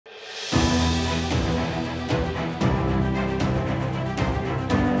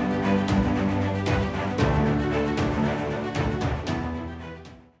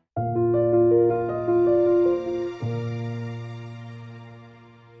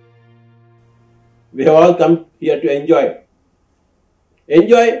We have all come here to enjoy.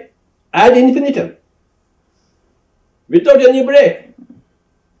 Enjoy ad infinitum, without any break.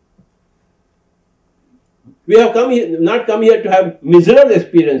 We have not come here to have miserable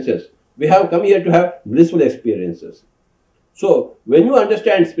experiences. We have come here to have blissful experiences. So, when you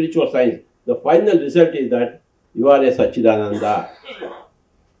understand spiritual science, the final result is that you are a Satchidananda.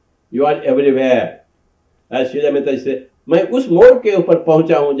 You are everywhere. As Srila Mehta said, मैं उस मोड़ के ऊपर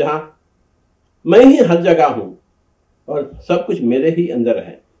पहुंचा हूं जहां मैं ही हर जगह हूं और सब कुछ मेरे ही अंदर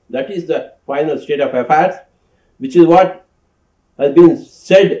है. That is the final state of affairs, which is what has been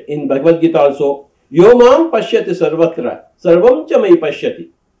said in Bhagavad Gita also. Yo mam pashyati sarvatra, sarvam cha mayi pashyati.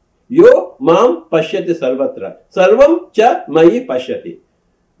 Yo mam pashyati sarvatra, sarvam cha mayi pashyati.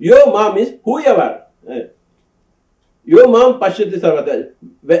 Yo mam is whoever. Yo mam pashyati sarvatra.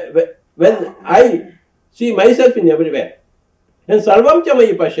 When I see myself in everywhere, and sarvam cha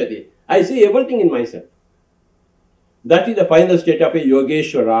mayi pashyati, I see everything in myself. That is the final state of a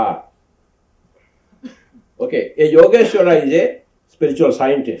Yogeshwara. Okay, a Yogeshwara is a spiritual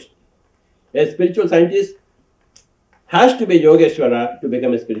scientist. A spiritual scientist has to be Yogeshwara to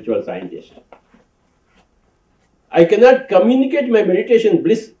become a spiritual scientist. I cannot communicate my meditation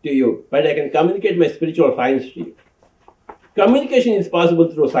bliss to you, but I can communicate my spiritual science to you. Communication is possible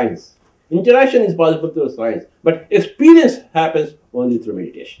through science. Interaction is possible through science. But experience happens only through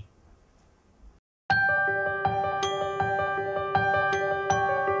meditation.